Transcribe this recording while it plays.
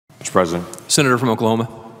Mr. President. Senator from Oklahoma.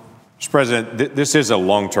 Mr. President, this is a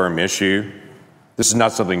long-term issue. This is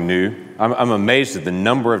not something new. I'm amazed at the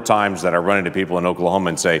number of times that I run into people in Oklahoma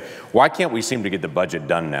and say, why can't we seem to get the budget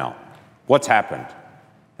done now? What's happened?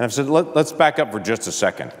 And I've said, let's back up for just a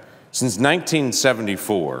second. Since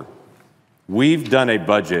 1974, we've done a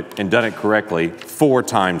budget and done it correctly 4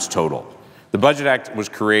 times total. The Budget Act was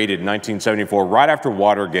created in 1974, right after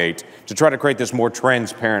Watergate, to try to create this more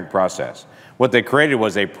transparent process. What they created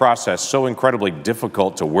was a process so incredibly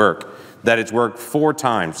difficult to work that it's worked 4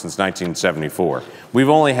 times since 1974. We've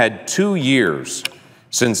only had 2 years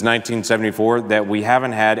since 1974 that we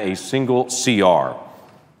haven't had a single CR.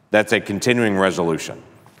 That's a continuing resolution.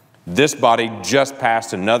 This body just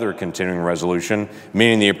passed another continuing resolution,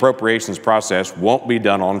 meaning the appropriations process won't be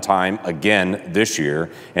done on time again this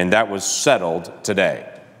year, and that was settled today.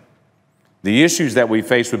 The issues that we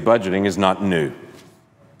face with budgeting is not new.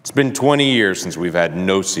 It's been 20 years since we've had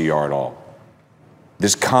no CR at all.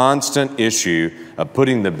 This constant issue of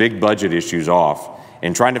putting the big budget issues off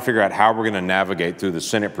and trying to figure out how we're going to navigate through the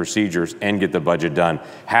Senate procedures and get the budget done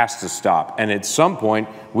has to stop. And at some point,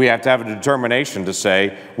 we have to have a determination to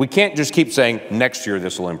say, we can't just keep saying, next year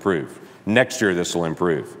this will improve. Next year this will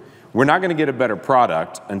improve. We're not going to get a better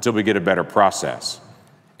product until we get a better process.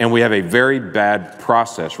 And we have a very bad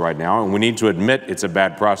process right now, and we need to admit it's a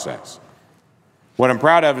bad process. What I'm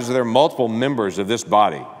proud of is that there are multiple members of this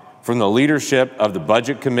body, from the leadership of the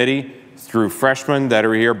Budget Committee through freshmen that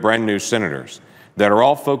are here, brand new senators, that are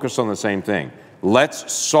all focused on the same thing.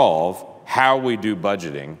 Let's solve how we do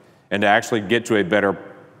budgeting and to actually get to a better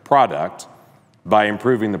product by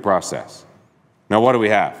improving the process. Now, what do we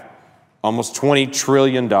have? Almost $20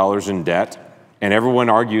 trillion in debt, and everyone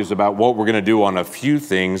argues about what we're going to do on a few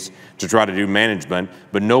things to try to do management,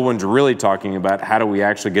 but no one's really talking about how do we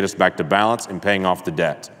actually get us back to balance and paying off the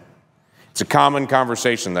debt. It's a common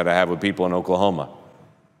conversation that I have with people in Oklahoma.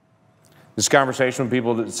 This conversation with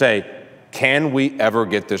people that say, can we ever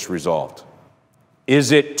get this resolved?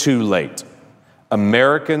 Is it too late?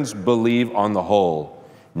 Americans believe on the whole,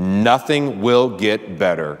 nothing will get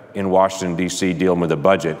better in Washington, D.C. dealing with the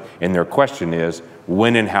budget, and their question is,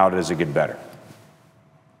 when and how does it get better?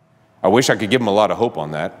 I wish I could give them a lot of hope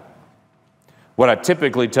on that. What I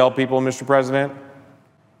typically tell people, Mr. President,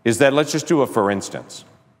 is that let's just do a for instance.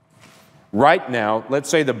 Right now, let's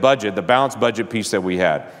say the budget, the balanced budget piece that we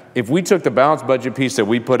had, if we took the balanced budget piece that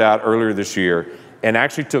we put out earlier this year and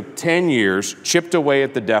actually took 10 years, chipped away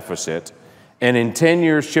at the deficit, and in 10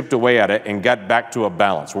 years chipped away at it and got back to a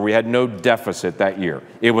balance where we had no deficit that year,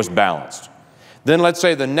 it was balanced. Then let's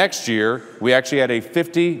say the next year, we actually had a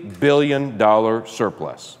 $50 billion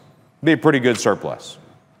surplus. It'd be a pretty good surplus.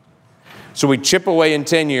 So we chip away in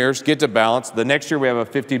 10 years, get to balance. The next year we have a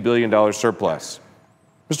 $50 billion surplus.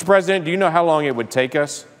 Mr. President, do you know how long it would take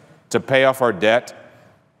us to pay off our debt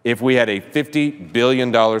if we had a $50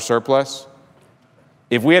 billion surplus?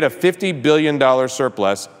 If we had a $50 billion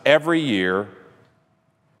surplus every year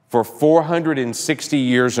for 460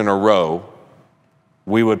 years in a row,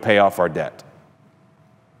 we would pay off our debt.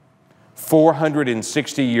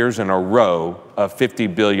 460 years in a row of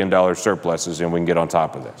 $50 billion surpluses, and we can get on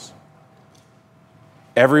top of this.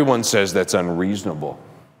 Everyone says that's unreasonable.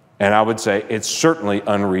 And I would say it's certainly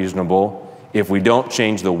unreasonable if we don't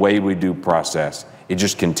change the way we do process. It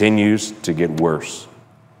just continues to get worse.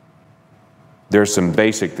 There's some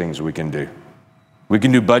basic things we can do. We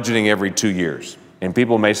can do budgeting every 2 years. And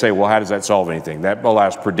people may say, well, how does that solve anything? That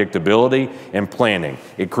allows predictability and planning.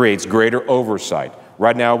 It creates greater oversight.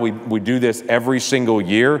 Right now, we do this every single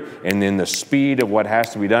year, and then the speed of what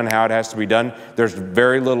has to be done, how it has to be done, there's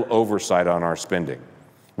very little oversight on our spending.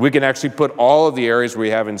 We can actually put all of the areas we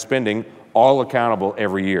have in spending all accountable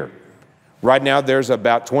every year. Right now, there's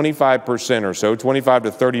about 25% or so, 25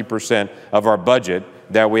 to 30% of our budget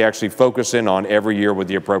that we actually focus in on every year with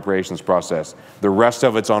the appropriations process. The rest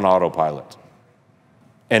of it's on autopilot,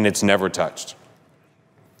 and it's never touched.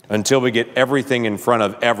 Until we get everything in front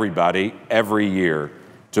of everybody every year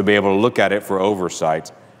to be able to look at it for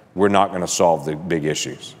oversight, we're not going to solve the big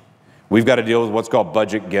issues. We've got to deal with what's called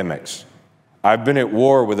budget gimmicks. I've been at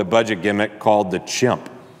war with a budget gimmick called the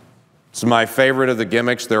chimp. It's my favorite of the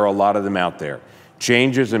gimmicks. There are a lot of them out there.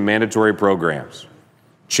 Changes in mandatory programs.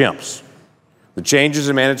 Chimps. The changes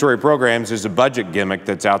in mandatory programs is a budget gimmick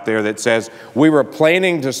that's out there that says we were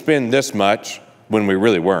planning to spend this much when we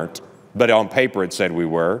really weren't, but on paper it said we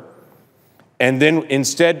were. And then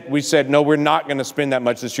instead we said, no, we're not going to spend that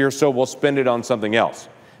much this year, so we'll spend it on something else.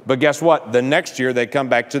 But guess what? The next year they come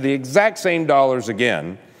back to the exact same dollars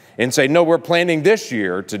again and say, no, we're planning this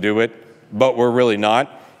year to do it, but we're really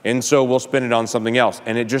not, and so we'll spend it on something else.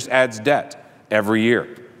 And it just adds debt every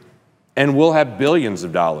year. and we'll have billions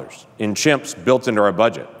of dollars in chimps built into our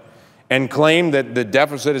budget and claim that the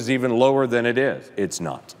deficit is even lower than it is. It's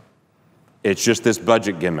not. It's just this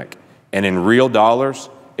budget gimmick. And in real dollars,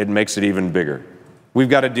 it makes it even bigger. We've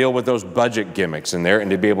got to deal with those budget gimmicks in there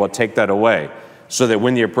and to be able to take that away so that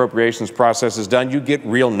when the appropriations process is done, you get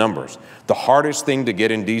real numbers. The hardest thing to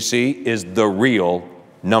get in DC is the real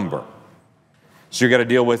number. So you've got to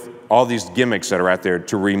deal with all these gimmicks that are out there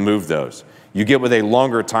to remove those. You get with a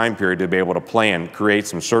longer time period to be able to plan, create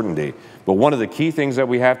some certainty. But one of the key things that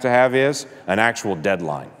we have to have is an actual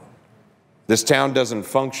deadline. This town doesn't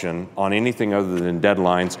function on anything other than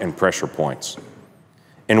deadlines and pressure points.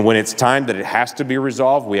 And when it's time that it has to be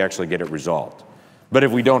resolved, we actually get it resolved. But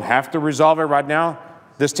if we don't have to resolve it right now,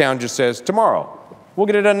 this town just says, tomorrow, we'll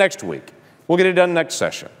get it done next week. We'll get it done next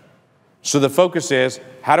session. So the focus is,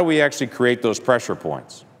 how do we actually create those pressure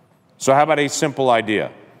points? So how about a simple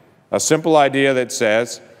idea? A simple idea that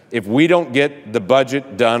says, if we don't get the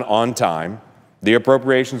budget done on time, the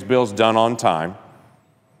appropriations bills done on time,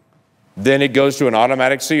 then it goes to an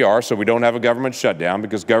automatic CR, so we don't have a government shutdown,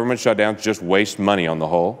 because government shutdowns just waste money on the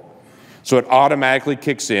whole. So it automatically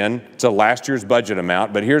kicks in to last year's budget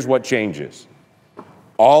amount, but here's what changes.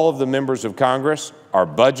 All of the members of Congress, our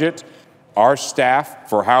budget, our staff,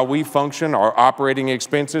 for how we function, our operating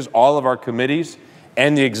expenses, all of our committees,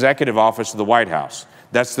 and the executive office of the White House.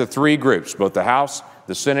 That's the three groups, both the House,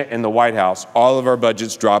 the Senate, and the White House. All of our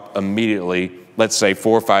budgets drop immediately, let's say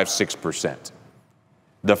 4, 5, 6%,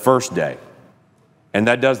 the first day. And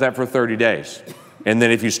that does that for 30 days. And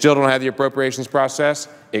then if you still don't have the appropriations process,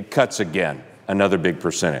 it cuts again, another big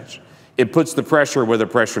percentage. It puts the pressure where the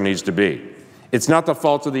pressure needs to be. It's not the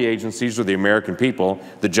fault of the agencies or the American people.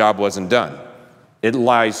 The job wasn't done. It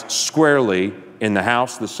lies squarely in the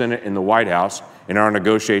House, the Senate, and the White House in our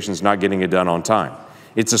negotiations not getting it done on time.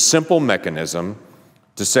 It's a simple mechanism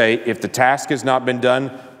to say, if the task has not been done,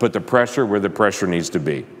 put the pressure where the pressure needs to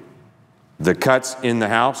be. The cuts in the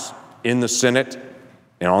House, in the Senate,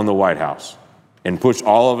 and on the White House, and push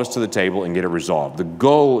all of us to the table and get it resolved. The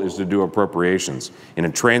goal is to do appropriations in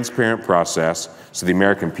a transparent process so the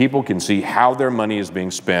American people can see how their money is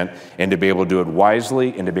being spent and to be able to do it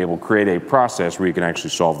wisely and to be able to create a process where you can actually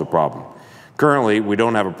solve the problem. Currently, we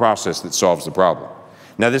don't have a process that solves the problem.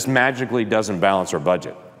 Now, this magically doesn't balance our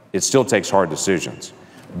budget. It still takes hard decisions,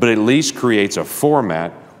 but at least creates a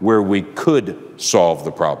format where we could solve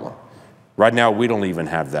the problem. Right now, we don't even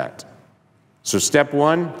have that. So step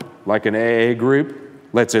one, like an AA group,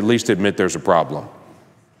 let's at least admit there's a problem.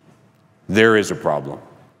 There is a problem.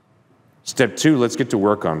 Step two, let's get to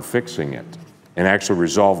work on fixing it and actually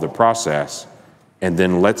resolve the process, and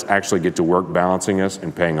then let's actually get to work balancing us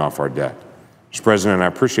and paying off our debt. Mr. President, I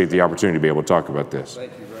appreciate the opportunity to be able to talk about this.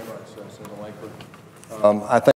 Thank you very much, Senator Lankford. I think